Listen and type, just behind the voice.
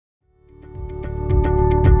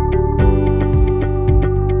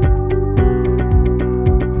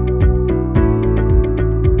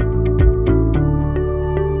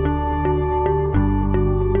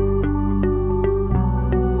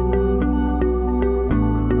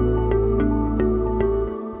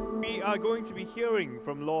to be hearing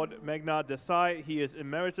from Lord Meghnad Desai. He is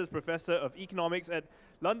Emeritus Professor of Economics at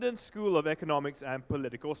London School of Economics and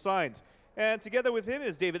Political Science. And together with him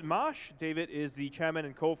is David Marsh. David is the chairman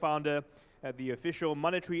and co-founder at the official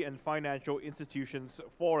Monetary and Financial Institutions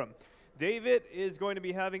Forum. David is going to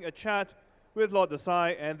be having a chat with Lord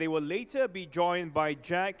Desai, and they will later be joined by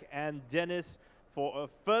Jack and Dennis for a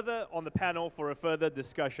further on the panel for a further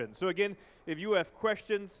discussion. So again, if you have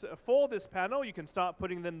questions for this panel, you can start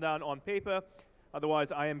putting them down on paper.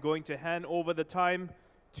 Otherwise, I am going to hand over the time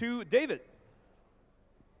to David.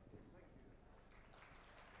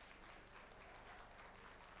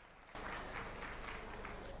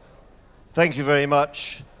 Thank you very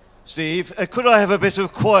much, Steve. Could I have a bit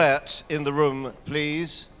of quiet in the room,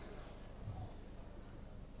 please?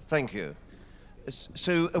 Thank you.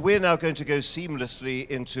 So we're now going to go seamlessly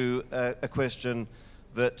into a question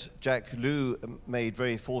that Jack Liu made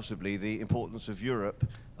very forcibly, the importance of Europe.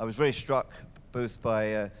 I was very struck both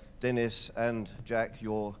by Dennis and Jack,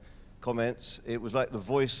 your comments. It was like the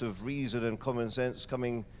voice of reason and common sense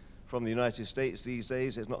coming from the United States these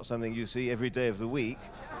days. It's not something you see every day of the week.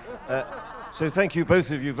 So thank you, both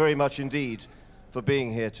of you, very much indeed for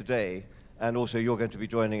being here today. And also you're going to be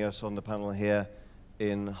joining us on the panel here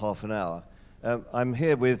in half an hour. I'm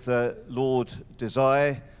here with Lord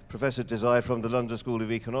Desai, Professor Desai from the London School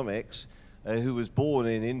of Economics, who was born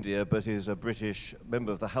in India but is a British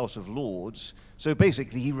member of the House of Lords. So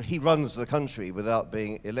basically he runs the country without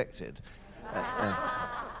being elected,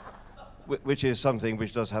 which is something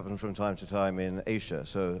which does happen from time to time in Asia,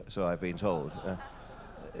 so I've been told.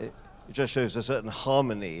 It just shows a certain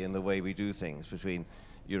harmony in the way we do things between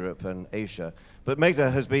Europe and Asia. But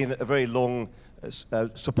Meghnad has been a very long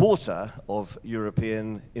supporter of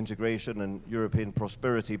European integration and European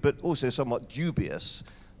prosperity, but also somewhat dubious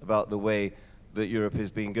about the way that Europe has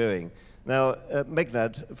been going. Now,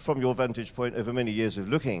 Meghnad, from your vantage point over many years of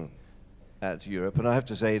looking at Europe, and I have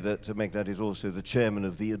to say that Meghnad is also the chairman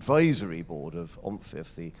of the advisory board of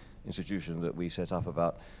OMFIF, the institution that we set up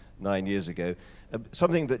about 9 years ago.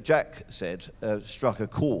 Something that Jack said struck a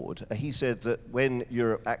chord. He said that when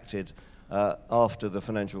Europe acted after the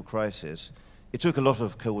financial crisis, it took a lot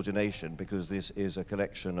of coordination because this is a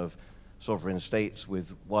collection of sovereign states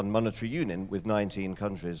with one monetary union with 19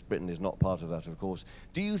 countries. Britain is not part of that, of course.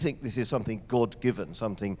 Do you think this is something God-given,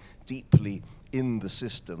 something deeply in the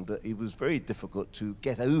system, that it was very difficult to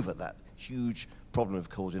get over that huge problem of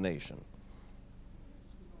coordination?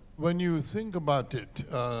 When you think about it,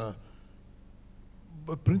 a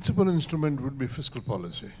principal instrument would be fiscal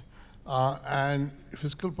policy. And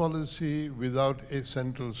fiscal policy without a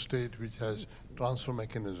central state which has transfer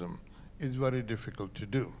mechanism is very difficult to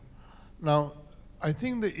do. Now, I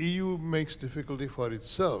think the EU makes difficulty for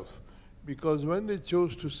itself because when they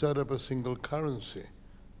chose to set up a single currency,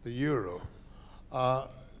 the euro,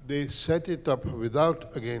 they set it up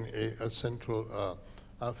without, again, a central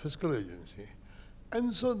fiscal agency.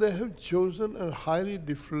 And so they have chosen a highly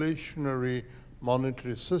deflationary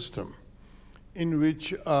monetary system in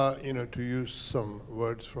which, to use some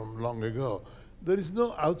words from long ago, there is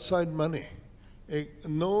no outside money.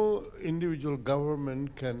 No individual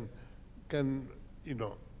government can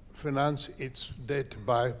finance its debt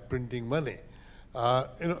by printing money.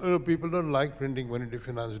 People don't like printing money to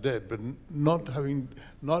finance debt, but not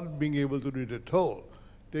being able to do it at all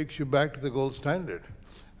takes you back to the gold standard.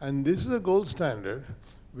 And this is a gold standard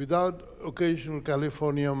without occasional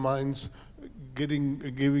California mines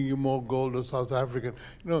giving you more gold, or South African.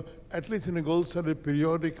 At least in a gold standard,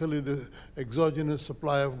 periodically the exogenous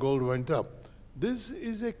supply of gold went up. This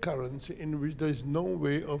is a currency in which there is no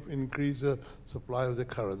way of increase the supply of the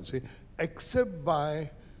currency except by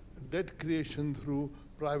debt creation through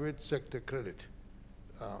private sector credit.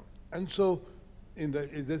 And so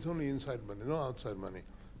there's only inside money, no outside money.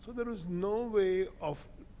 So there is no way of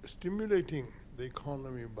stimulating the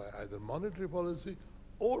economy by either monetary policy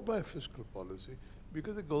or by fiscal policy,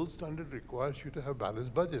 because the gold standard requires you to have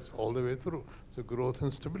balanced budgets all the way through, so growth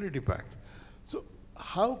and stability pact. So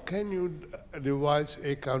how can you devise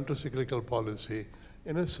a counter-cyclical policy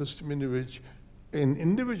in a system in which an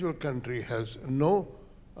individual country has no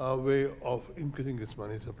way of increasing its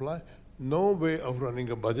money supply, no way of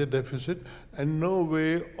running a budget deficit, and no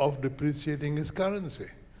way of depreciating its currency?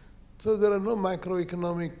 So there are no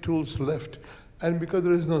macroeconomic tools left. And because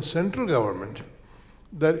there is no central government,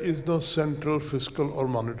 there is no central fiscal or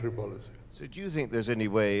monetary policy. So do you think there's any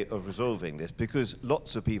way of resolving this? Because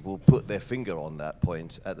lots of people put their finger on that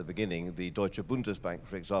point at the beginning. The Deutsche Bundesbank,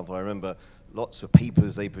 for example, I remember lots of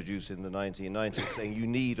papers they produced in the 1990s saying you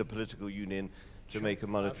need a political union to make a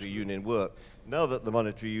monetary union work. Now that the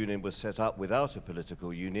monetary union was set up without a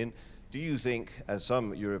political union, do you think, as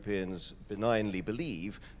some Europeans benignly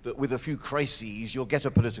believe, that with a few crises you'll get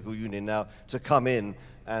a political union now to come in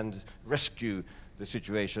and rescue the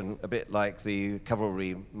situation, a bit like the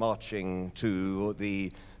cavalry marching to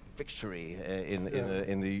the victory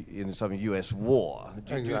in some U.S. war?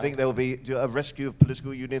 Do you think there will be a rescue of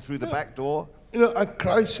political union through the back door? You know, a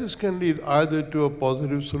crisis can lead either to a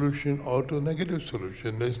positive solution or to a negative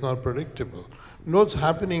solution. It's not predictable. You know what's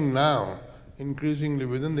happening now, increasingly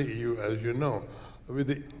within the EU, as you know, with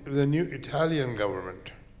the new Italian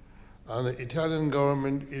government. And the Italian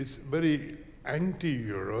government is very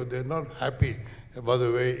anti-Euro. They're not happy about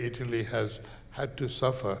the way Italy has had to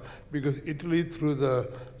suffer, because Italy through the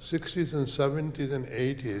 60s and 70s and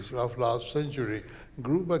 80s of last century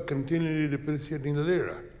grew by continually depreciating the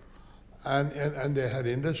lira. And they had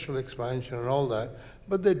industrial expansion and all that,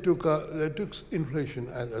 but they took inflation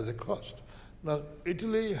as a cost. Now,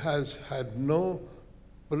 Italy has had no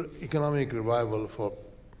economic revival for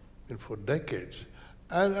decades,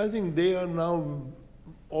 and I think they are now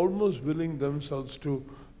almost willing themselves to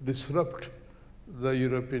disrupt the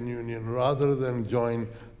European Union rather than join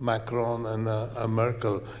Macron and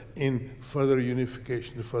Merkel in further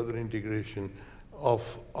unification, further integration of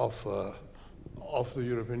the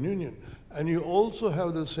European Union. And you also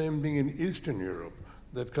have the same thing in Eastern Europe,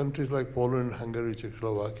 that countries like Poland, Hungary,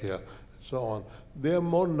 Czechoslovakia, so on, they are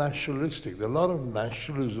more nationalistic. There are a lot of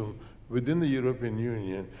nationalism within the European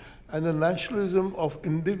Union, and the nationalism of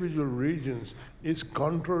individual regions is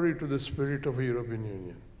contrary to the spirit of a European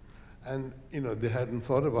Union. And you know, they hadn't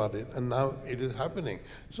thought about it, and now it is happening.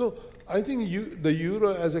 So I think the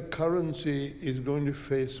euro as a currency is going to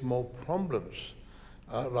face more problems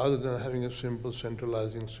rather than having a simple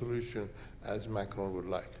centralizing solution as Macron would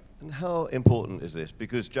like. And how important is this?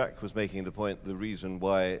 Because Jack was making the point, the reason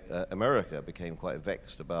why America became quite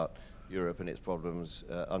vexed about Europe and its problems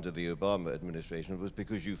under the Obama administration was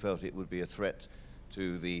because you felt it would be a threat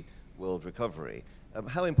to the world recovery.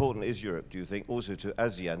 How important is Europe, do you think, also to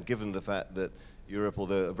ASEAN, given the fact that Europe,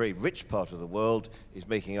 although a very rich part of the world, is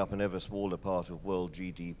making up an ever smaller part of world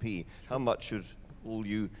GDP? How much should all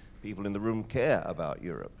you people in the room care about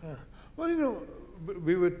Europe? Well, you know,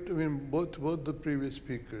 both the previous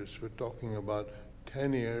speakers were talking about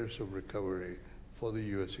 10 years of recovery for the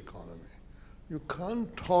US economy. You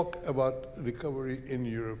can't talk about recovery in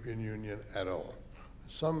European Union at all.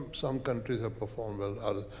 Some countries have performed well,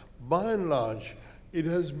 others. By and large, it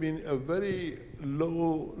has been a very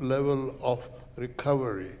low level of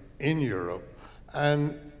recovery in Europe.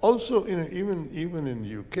 And also, you know, even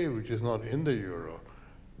in UK, which is not in the euro,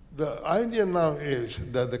 the idea now is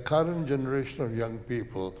that the current generation of young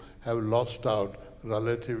people have lost out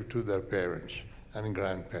relative to their parents and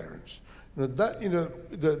grandparents. Now that, you know,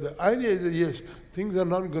 the idea is that yes, things are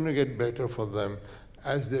not going to get better for them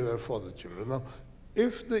as they were for the children. Now,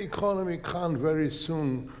 if the economy can't very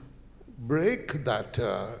soon break that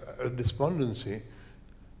despondency,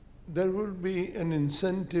 there will be an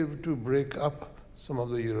incentive to break up some of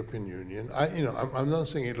the European Union. I'm not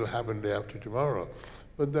saying it'll happen day after tomorrow,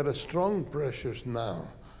 but there are strong pressures now,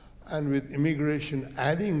 and with immigration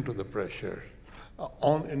adding to the pressure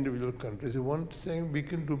on individual countries, one thing we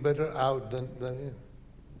can do better out than in.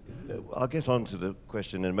 I'll get on to the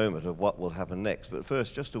question in a moment of what will happen next, but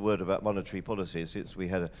first, just a word about monetary policy, since we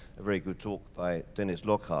had a very good talk by Dennis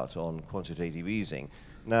Lockhart on quantitative easing.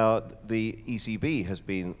 Now, the ECB has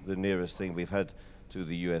been the nearest thing we've had to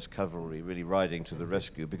the US cavalry really riding to the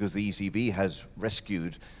rescue, because the ECB has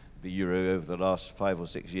rescued the euro over the last 5 or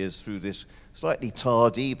 6 years through this slightly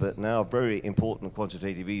tardy but now very important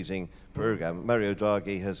quantitative easing program. Mario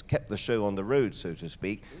Draghi has kept the show on the road, so to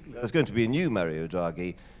speak. There's going to be a new Mario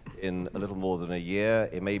Draghi in a little more than a year.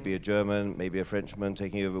 It may be a German, maybe a Frenchman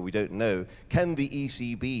taking over, we don't know. Can the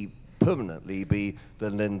ECB permanently be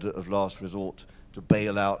the lender of last resort to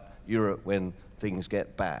bail out Europe when things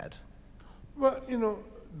get bad? Well, you know,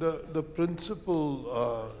 the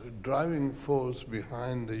principal driving force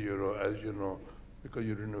behind the euro, as you know, because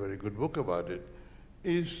you written a very good book about it,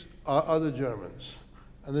 are the Germans.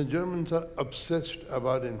 And the Germans are obsessed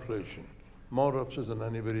about inflation, more obsessed than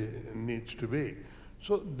anybody needs to be.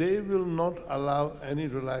 So they will not allow any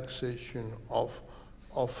relaxation of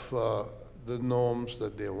the norms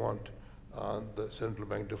that they want the central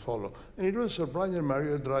bank to follow. And it was surprising that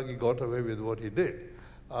Mario Draghi got away with what he did.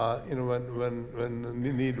 When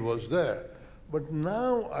the need was there. But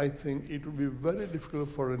now I think it will be very difficult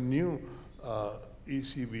for a new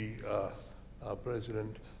ECB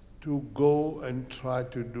president to go and try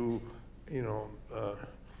to do,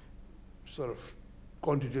 sort of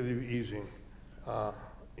quantitative easing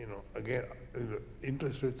Again, the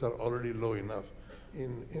interest rates are already low enough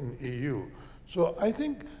in EU. So I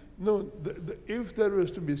think, no, if there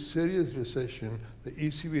was to be serious recession, the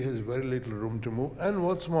ECB has very little room to move. And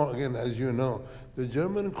what's more, again, as you know, the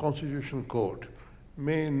German Constitutional Court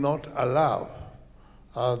may not allow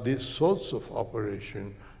these sorts of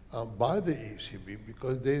operation by the ECB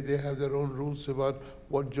because they have their own rules about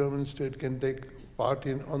what German state can take part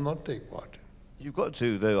in or not take part in. You've got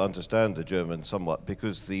to, though, understand the Germans somewhat,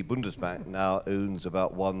 because the Bundesbank now owns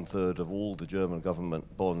about 1/3 of all the German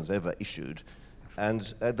government bonds ever issued. And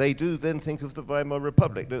they do then think of the Weimar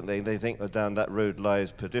Republic, don't they? They think, oh, down that road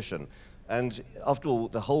lies perdition. And after all,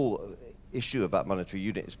 the whole issue about monetary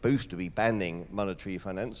unit is supposed to be banning monetary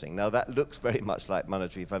financing. Now, that looks very much like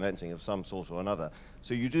monetary financing of some sort or another.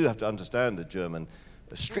 So you do have to understand the German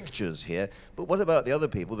strictures here. But what about the other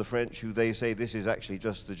people, the French, who they say this is actually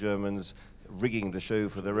just the Germans rigging the show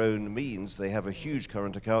for their own means? They have a huge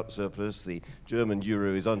current account surplus, the German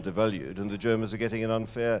euro is undervalued, and the Germans are getting an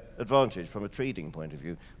unfair advantage from a trading point of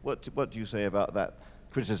view. What do you say about that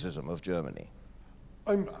criticism of Germany?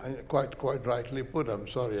 Quite rightly put. I'm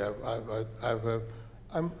sorry. I'm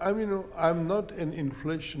not an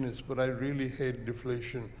inflationist, but I really hate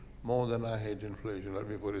deflation more than I hate inflation. Let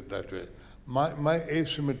me put it that way. My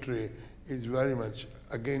asymmetry is very much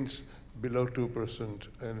against below 2%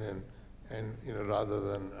 and rather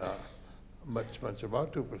than much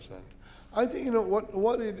about 2%. I think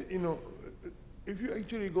if you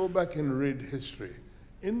actually go back and read history,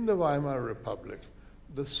 in the Weimar Republic,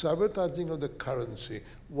 the sabotaging of the currency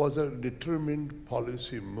was a determined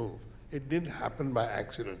policy move. It didn't happen by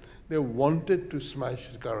accident. They wanted to smash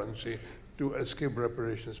the currency to escape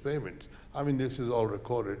reparations payments. I mean, this is all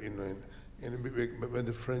recorded, when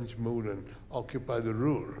the French moved and occupied the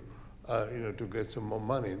Ruhr, to get some more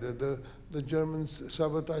money. The Germans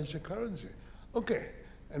sabotaged the currency. Okay,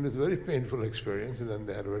 and it's a very painful experience, and then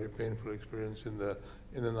they had a very painful experience in the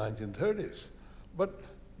 1930s. But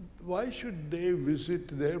why should they visit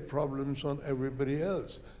their problems on everybody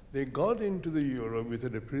else? They got into the euro with a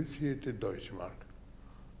depreciated Deutschmark,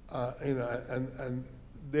 and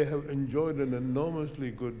they have enjoyed an enormously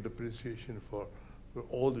good depreciation for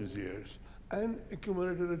all these years and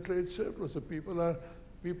accumulated a trade surplus. So people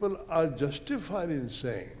are justified in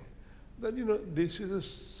saying that this is a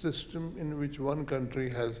system in which one country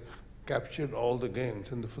has captured all the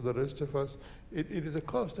gains, and for the rest of us, it is a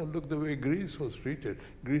cost. And look the way Greece was treated.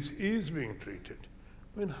 Greece is being treated.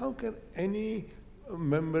 I mean, how can any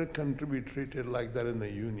member country be treated like that in the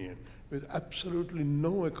Union with absolutely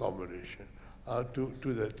no accommodation to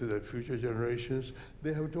the future generations?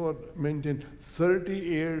 They have to maintain 30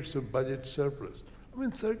 years of budget surplus. I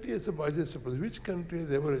mean, 30 years of budget surplus. Which country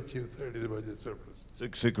has ever achieved 30 years of budget surplus?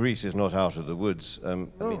 So Greece is not out of the woods. No.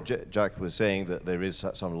 I mean, Jack was saying that there is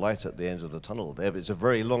some light at the end of the tunnel there, but it's a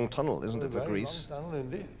very long tunnel, isn't it, for Greece? It's a very long tunnel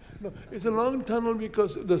indeed. No, it's a long tunnel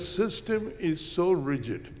because the system is so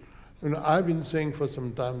rigid. I've been saying for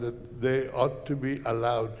some time that they ought to be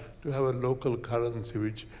allowed to have a local currency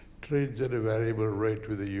which trades at a variable rate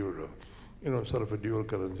with the euro, sort of a dual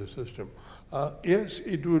currency system. Yes,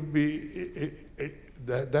 it would be,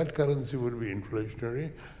 that currency would be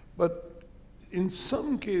inflationary, but in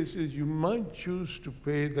some cases, you might choose to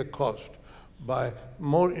pay the cost by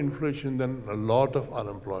more inflation than a lot of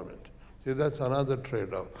unemployment. See, that's another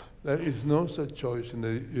trade-off. There is no such choice in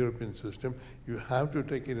the European system. You have to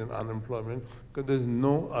take it in unemployment because there's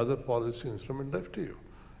no other policy instrument left to you.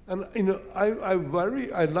 And I worry.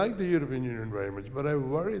 I like the European Union very much, but I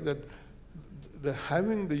worry that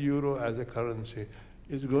having the euro as a currency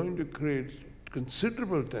is going to create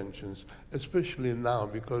considerable tensions, especially now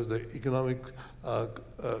because the economic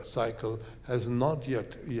cycle has not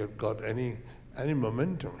yet got any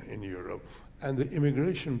momentum in Europe, and the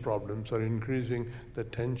immigration problems are increasing the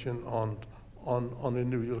tension on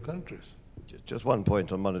individual countries. Just one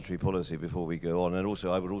point on monetary policy before we go on, and also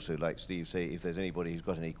I would also like Steve say if there's anybody who's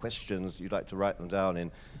got any questions, you'd like to write them down in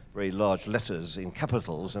very large letters in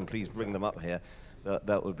capitals, and please bring them up here.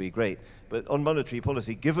 That would be great. But on monetary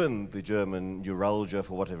policy, given the German neuralgia,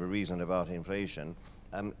 for whatever reason, about inflation,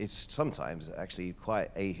 it's sometimes actually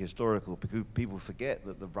quite ahistorical because people forget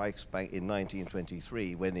that the Reichsbank in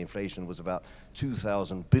 1923, when inflation was about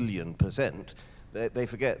 2,000 billion%, they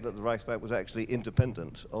forget that the Reichsbank was actually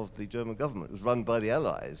independent of the German government. It was run by the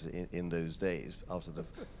Allies in those days after the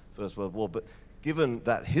First World War. But given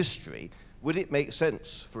that history, would it make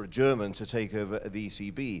sense for a German to take over the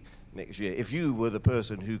ECB next year? If you were the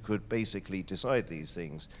person who could basically decide these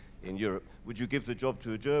things in Europe, would you give the job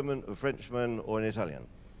to a German, a Frenchman, or an Italian?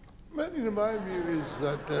 Well, my view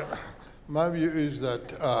is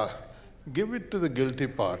that give it to the guilty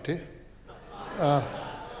party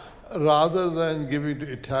rather than give it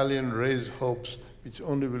to Italian raised hopes, which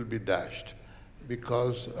only will be dashed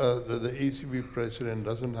because the ECB president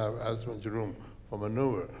doesn't have as much room for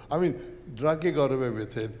maneuver. I mean, Draghi got away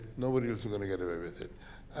with it. Nobody else is going to get away with it.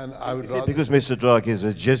 And I would Is it because Mr. Draghi is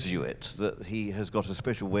a Jesuit that he has got a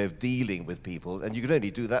special way of dealing with people, and you can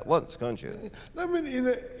only do that once, can't you? I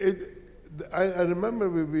mean, I remember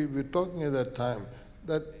we were talking at that time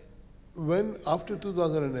that when, after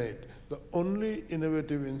 2008, the only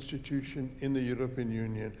innovative institution in the European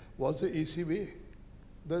Union was the ECB.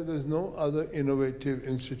 There's no other innovative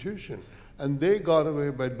institution. And they got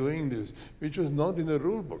away by doing this, which was not in the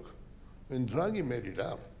rule book. When Draghi made it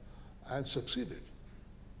up and succeeded.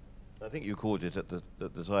 I think you called it at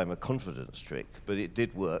the time a confidence trick, but it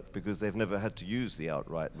did work because they've never had to use the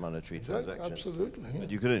outright monetary transaction. Absolutely. Yeah. But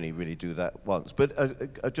you could only really do that once.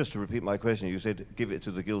 But just to repeat my question, you said give it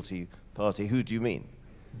to the guilty party. Who do you mean?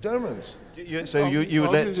 Germans. So you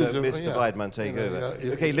would let Mr. Yeah. Weidmann take over.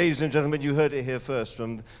 Okay, ladies and gentlemen, you heard it here first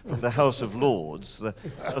from the House of Lords, the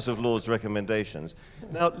House of Lords recommendations.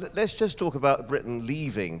 Now, let's just talk about Britain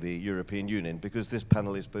leaving the European Union, because this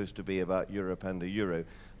panel is supposed to be about Europe and the euro.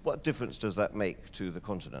 What difference does that make to the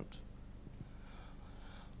continent?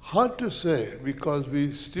 Hard to say, because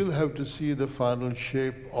we still have to see the final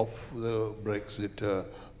shape of the Brexit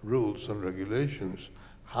rules and regulations.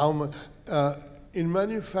 How much? In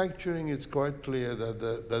manufacturing, it's quite clear that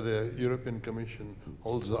the European Commission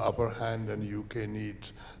holds the upper hand and UK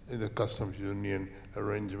needs the customs union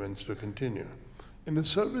arrangements to continue. In the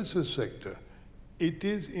services sector, it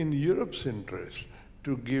is in Europe's interest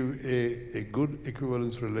to give a good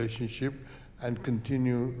equivalence relationship and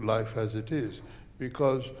continue life as it is,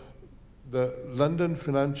 because the London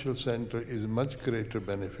financial center is much greater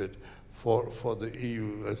benefit for the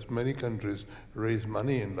EU, as many countries raise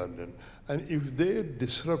money in London. And if they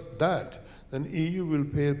disrupt that, then EU will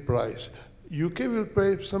pay a price. UK will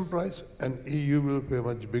pay some price, and EU will pay a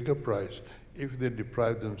much bigger price if they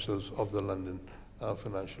deprive themselves of the London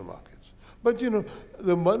financial markets. But you know,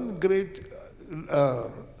 the one great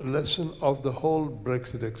lesson of the whole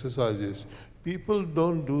Brexit exercise is people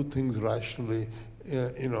don't do things rationally,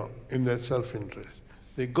 in their self-interest.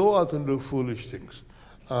 They go out and do foolish things.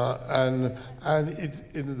 And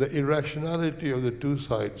the irrationality of the two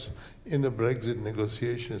sides in the Brexit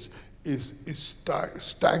negotiations is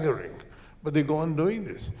staggering. But they go on doing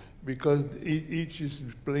this because each is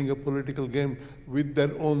playing a political game with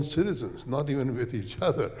their own citizens, not even with each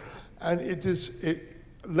other. And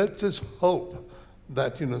let's just hope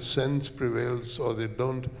that sense prevails, or they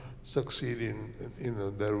don't succeed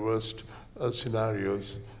in their worst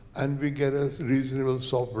scenarios, and we get a reasonable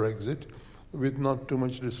soft Brexit with not too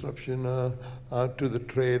much disruption to the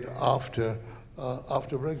trade after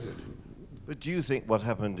Brexit. But do you think what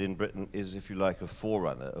happened in Britain is, if you like, a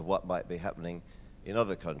forerunner of what might be happening in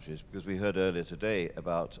other countries? Because we heard earlier today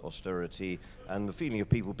about austerity, and the feeling of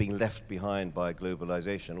people being left behind by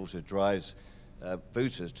globalization also drives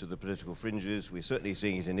voters to the political fringes. We're certainly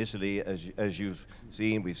seeing it in Italy, as you've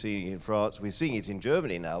seen. We're seeing it in France. We're seeing it in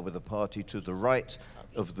Germany now, with a party to the right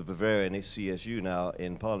of the Bavarian CSU now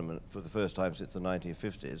in Parliament for the first time since the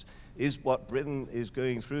 1950s. Is what Britain is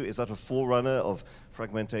going through, is that a forerunner of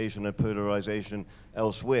fragmentation and polarization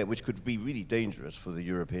elsewhere, which could be really dangerous for the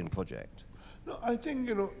European project? No, I think,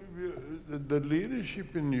 the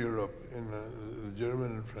leadership in Europe, in the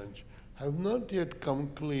German and French, have not yet come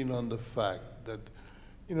clean on the fact that,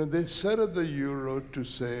 they set up the euro to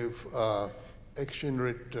save exchange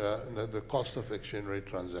rate, the cost of exchange rate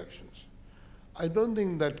transactions. I don't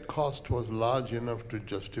think that cost was large enough to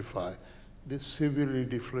justify this severely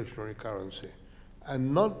deflationary currency.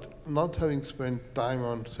 And not having spent time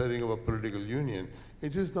on setting up a political union,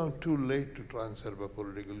 it is now too late to try and set up a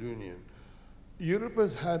political union. Europe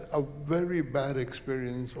has had a very bad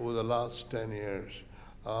experience over the last 10 years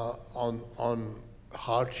on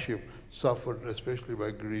hardship suffered especially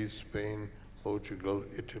by Greece, Spain, Portugal,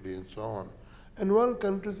 Italy, and so on. And while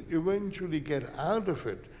countries eventually get out of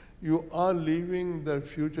it, you are leaving their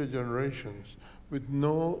future generations with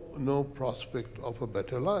no prospect of a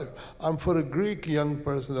better life. For a Greek young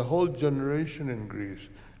person, the whole generation in Greece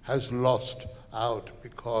has lost out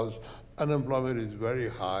because unemployment is very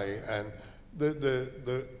high, and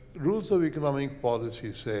the rules of economic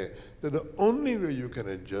policy say that the only way you can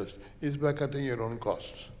adjust is by cutting your own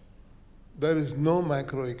costs. There is no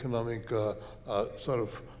macroeconomic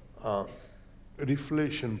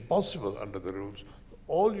reflation possible under the rules.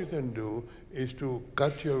 All you can do is to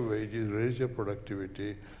cut your wages, raise your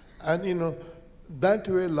productivity, and that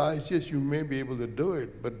way lies, yes, you may be able to do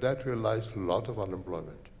it, but that way lies a lot of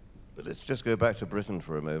unemployment. But let's just go back to Britain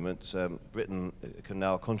for a moment. Britain can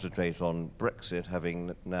now concentrate on Brexit,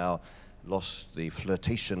 having now lost the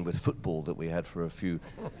flirtation with football that we had for a few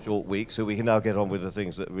short weeks. So we can now get on with the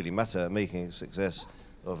things that really matter, making a success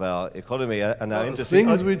of our economy and our industry.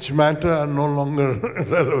 Things which matter are no longer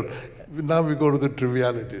relevant. Now we go to the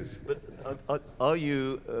trivialities. But are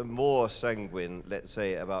you more sanguine, let's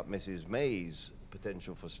say, about Mrs. May's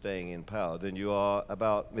potential for staying in power than you are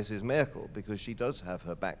about Mrs. Merkel, because she does have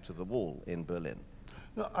her back to the wall in Berlin?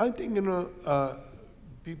 No, I think,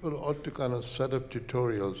 people ought to kind of set up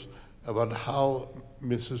tutorials about how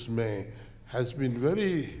Mrs. May has been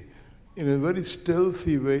in a very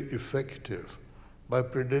stealthy way, effective by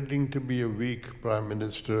pretending to be a weak prime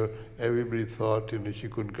minister. Everybody thought, she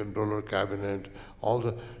couldn't control her cabinet.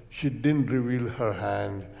 She didn't reveal her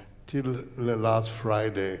hand till last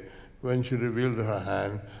Friday, when she revealed her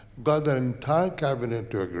hand, got the entire cabinet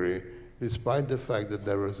to agree, despite the fact that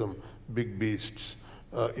there were some big beasts,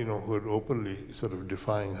 who were openly sort of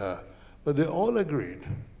defying her. But they all agreed.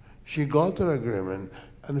 She got her agreement,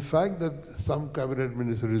 and the fact that some cabinet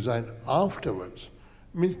ministers resigned afterwards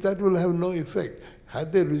means that will have no effect.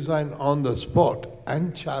 Had they resigned on the spot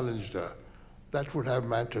and challenged her, that would have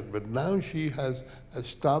mattered. But now she has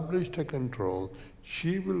established her control.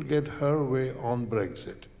 She will get her way on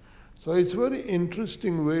Brexit. So it's a very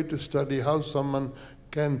interesting way to study how someone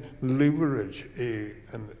can leverage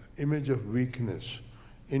an image of weakness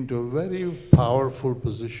into a very powerful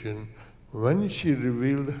position. When she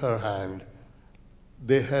revealed her hand,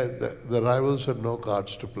 the rivals had no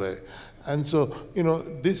cards to play. And so,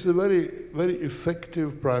 this is a very, very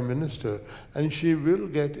effective prime minister, and she will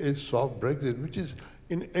get a soft Brexit, which is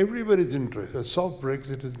in everybody's interest. A soft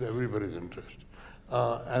Brexit is in everybody's interest.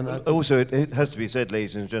 Also, it has to be said,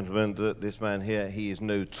 ladies and gentlemen, that this man here, he is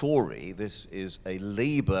no Tory. This is a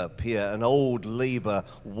Labour peer, an old Labour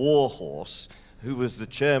warhorse, who was the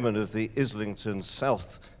chairman of the Islington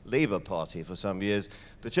South Labour Party for some years.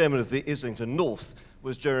 The chairman of the Islington North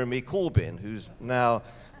was Jeremy Corbyn, who's now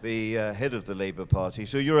the head of the Labour Party.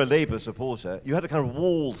 So you're a Labour supporter. You had a kind of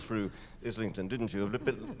wall through Islington, didn't you? A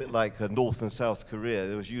bit like North and South Korea.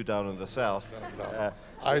 There was you down in the south.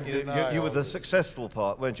 You were the successful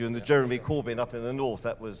part, weren't you? And the Jeremy Corbyn up in the north,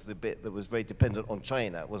 that was the bit that was very dependent on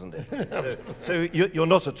China, wasn't it? So you're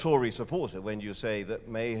not a Tory supporter when you say that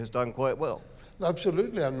May has done quite well.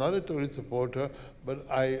 Absolutely, I'm not a Tory supporter, but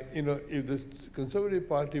if the Conservative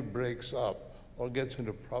Party breaks up or gets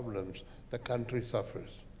into problems, the country suffers.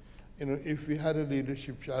 If we had a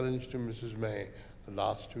leadership challenge to Mrs. May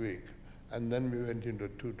last week, and then we went into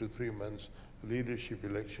 2 to 3 months leadership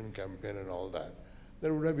election campaign and all that,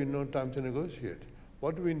 there would have been no time to negotiate.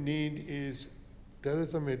 What we need is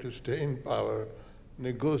Theresa May to stay in power,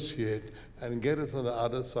 negotiate, and get us on the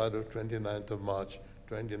other side of 29th of March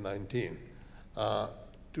 2019.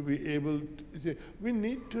 To be able to, we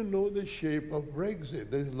need to know the shape of Brexit.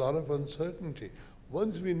 There's a lot of uncertainty.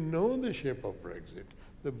 Once we know the shape of Brexit,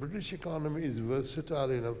 the British economy is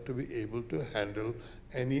versatile enough to be able to handle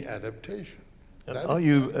any adaptation. Are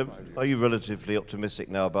you relatively optimistic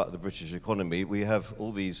now about the British economy? We have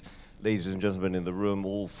all these ladies and gentlemen in the room,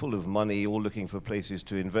 all full of money, all looking for places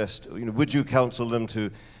to invest. Would you counsel them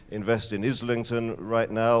to invest in Islington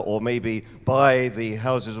right now, or maybe buy the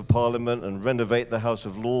Houses of Parliament and renovate the House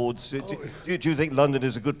of Lords? Do you think London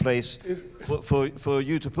is a good place for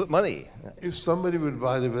you to put money? If somebody would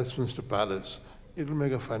buy the Westminster Palace, it'll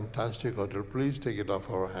make a fantastic hotel. Please take it off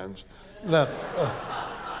our hands. Now,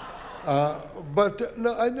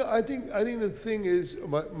 I think the thing is,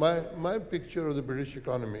 my picture of the British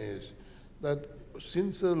economy is that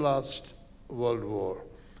since the last World War,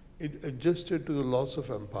 it adjusted to the loss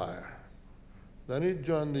of empire. Then it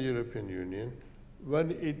joined the European Union.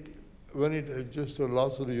 When it adjusts to the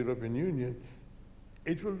loss of the European Union,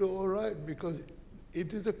 it will do all right, because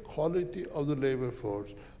it is the quality of the labor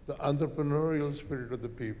force, the entrepreneurial spirit of the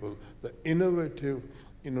people, the innovative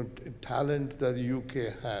talent that the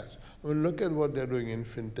UK has. I mean, look at what they're doing in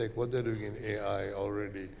fintech, what they're doing in AI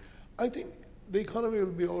already. I think the economy will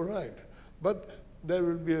be all right, but there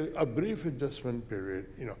will be a brief adjustment period.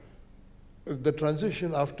 The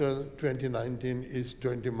transition after 2019 is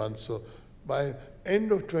 20 months, so by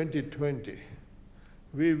end of 2020,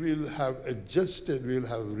 we will have adjusted, we'll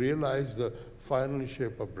have realized the final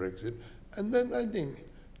shape of Brexit, and then I think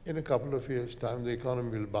in a couple of years' time, the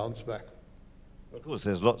economy will bounce back. Of course,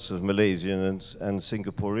 there's lots of Malaysians and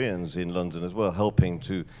Singaporeans in London as well, helping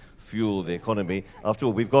to fuel the economy. After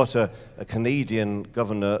all, we've got a Canadian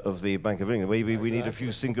governor of the Bank of England. Maybe we need a few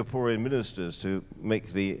Singaporean ministers to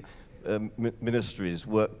make the ministries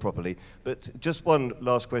work properly. But just one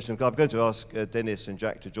last question. I'm going to ask Dennis and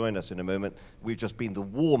Jack to join us in a moment. We've just been the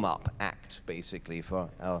warm-up act, basically, for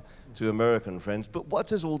our two American friends. But what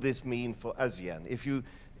does all this mean for ASEAN? If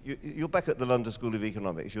you're back at the London School of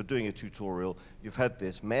Economics, you're doing a tutorial, you've had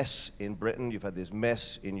this mess in Britain, you've had this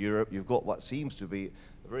mess in Europe, you've got what seems to be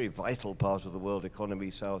a very vital part of the world economy,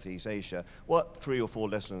 Southeast Asia. What 3 or 4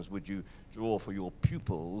 lessons would you draw for your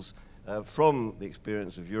pupils from the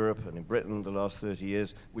experience of Europe and in Britain the last 30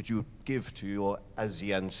 years, would you give to your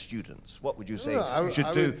ASEAN students? What would you say you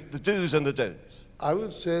should do, the do's and the don'ts? I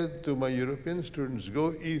would say to my European students,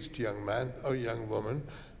 go east, young man or young woman,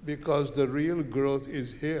 because the real growth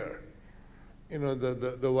is here. You know,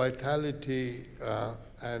 the vitality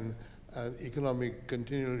and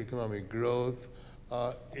continual economic growth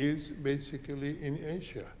is basically in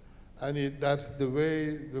Asia. And that's the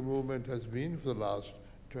way the movement has been for the last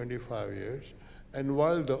 25 years. And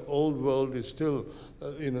while the old world is still,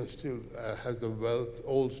 has the wealth,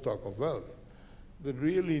 old stock of wealth, the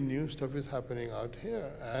really new stuff is happening out here.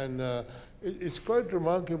 And it's quite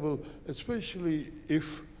remarkable, especially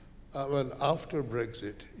if, after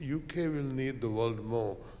Brexit, UK will need the world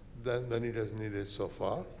more than it has needed so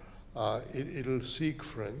far. It'll seek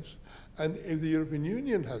friends. And if the European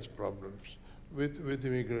Union has problems with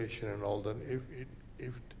immigration and all that, if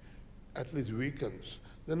it at least weakens,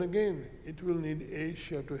 then again, it will need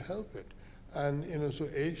Asia to help it. And so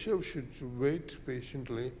Asia should wait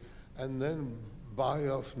patiently and then buy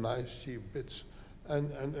off nice cheap bits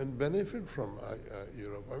and benefit from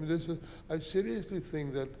Europe. I mean, I seriously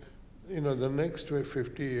think that the next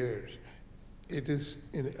 50 years, it is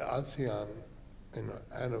in ASEAN,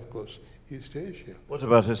 and of course East Asia. What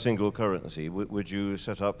about a single currency? Would you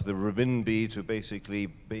set up the renminbi to basically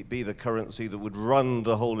be the currency that would run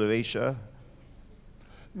the whole of Asia?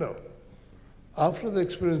 No. After the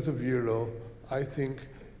experience of Euro, I think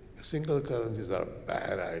single currencies are a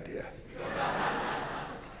bad idea.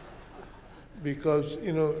 Because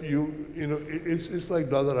it's like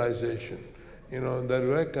dollarization. There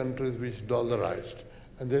were countries which dollarized,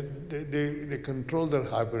 and they controlled their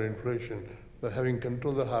hyperinflation. But having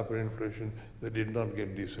controlled the hyperinflation, they did not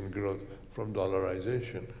get decent growth from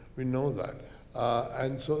dollarization. We know that.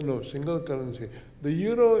 And so, no, single currency. The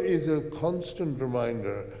euro is a constant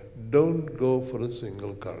reminder, don't go for a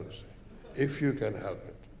single currency, if you can help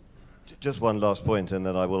it. Just one last point, and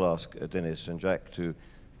then I will ask Dennis and Jack to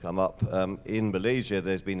come up. In Malaysia,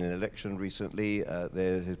 there's been an election recently.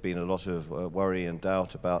 There has been a lot of worry and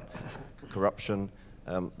doubt about corruption.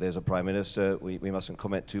 There's a Prime Minister. We mustn't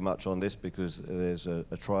comment too much on this because there's a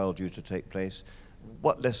trial due to take place.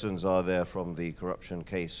 What lessons are there from the corruption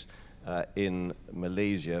case in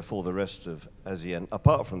Malaysia for the rest of ASEAN,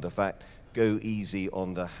 apart from the fact, go easy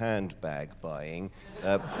on the handbag buying?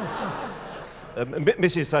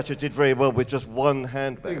 Mrs. Thatcher did very well with just one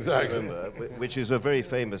handbag, exactly. Which is a very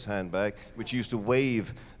famous handbag, which used to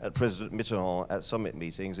wave at President Mitterrand at summit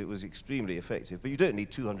meetings. It was extremely effective. But you don't need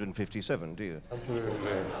 257, do you?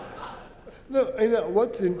 Absolutely. No,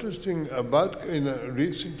 what's interesting about,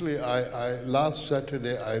 recently, last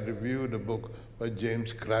Saturday, I reviewed a book by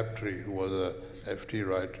James Crabtree, who was a FT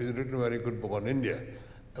writer. He's written a very good book on India,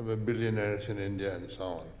 about billionaires in India and so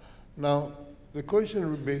on. Now, the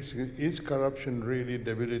question basically, is corruption really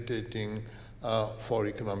debilitating for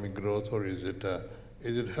economic growth, or is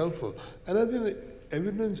it helpful? And I think the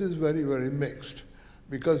evidence is very, very mixed,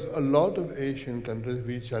 because a lot of Asian countries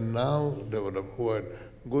which are now developed, who had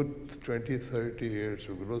good 20, 30 years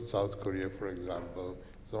of growth, South Korea, for example,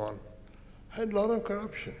 so on, had a lot of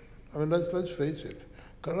corruption. I mean, let's face it.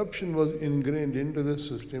 Corruption was ingrained into the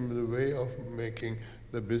system as a way of making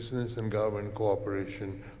the business and government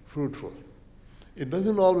cooperation fruitful. It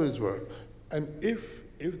doesn't always work. And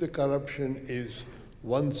if the corruption is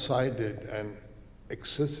one-sided and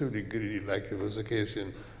excessively greedy, like it was the case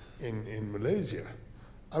in Malaysia,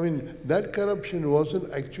 I mean, that corruption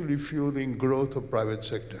wasn't actually fueling growth of private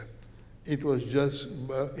sector. It was just,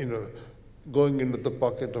 going into the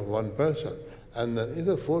pocket of one person. And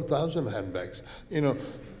then 4,000 handbags.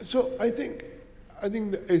 So I think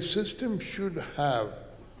a system should have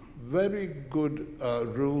very good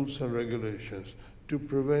rules and regulations to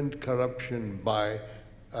prevent corruption by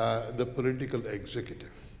the political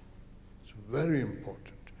executive. It's very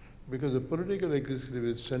important, because the political executive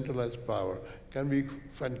with centralized power can be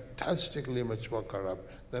fantastically much more corrupt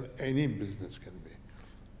than any business can be.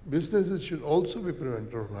 Businesses should also be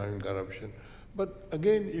prevented from having corruption. But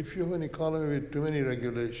again, if you have an economy with too many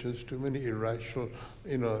regulations, too many irrational,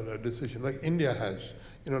 decisions, like India has,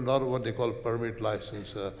 a lot of what they call permit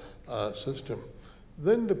license system,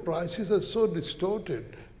 then the prices are so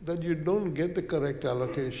distorted that you don't get the correct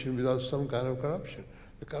allocation without some kind of corruption.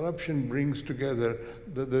 The corruption brings together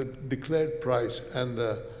the declared price and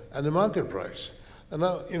the market price. And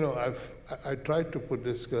now, you know, I tried to put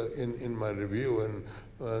this in my review, and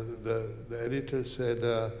the editor said,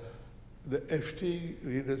 the FT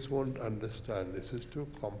readers won't understand. This is too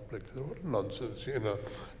complex. What nonsense, you know.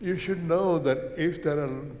 You should know that if there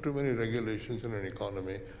are too many regulations in an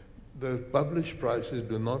economy, the published prices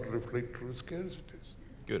do not reflect true scarcities.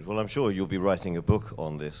 Good. Well, I'm sure you'll be writing a book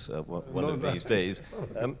on this one of these days.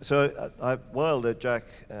 So while Jack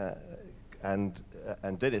and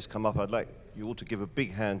Dennis come up, I'd like you all to give a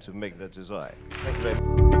big hand to Meghnad Desai. Thank you very much.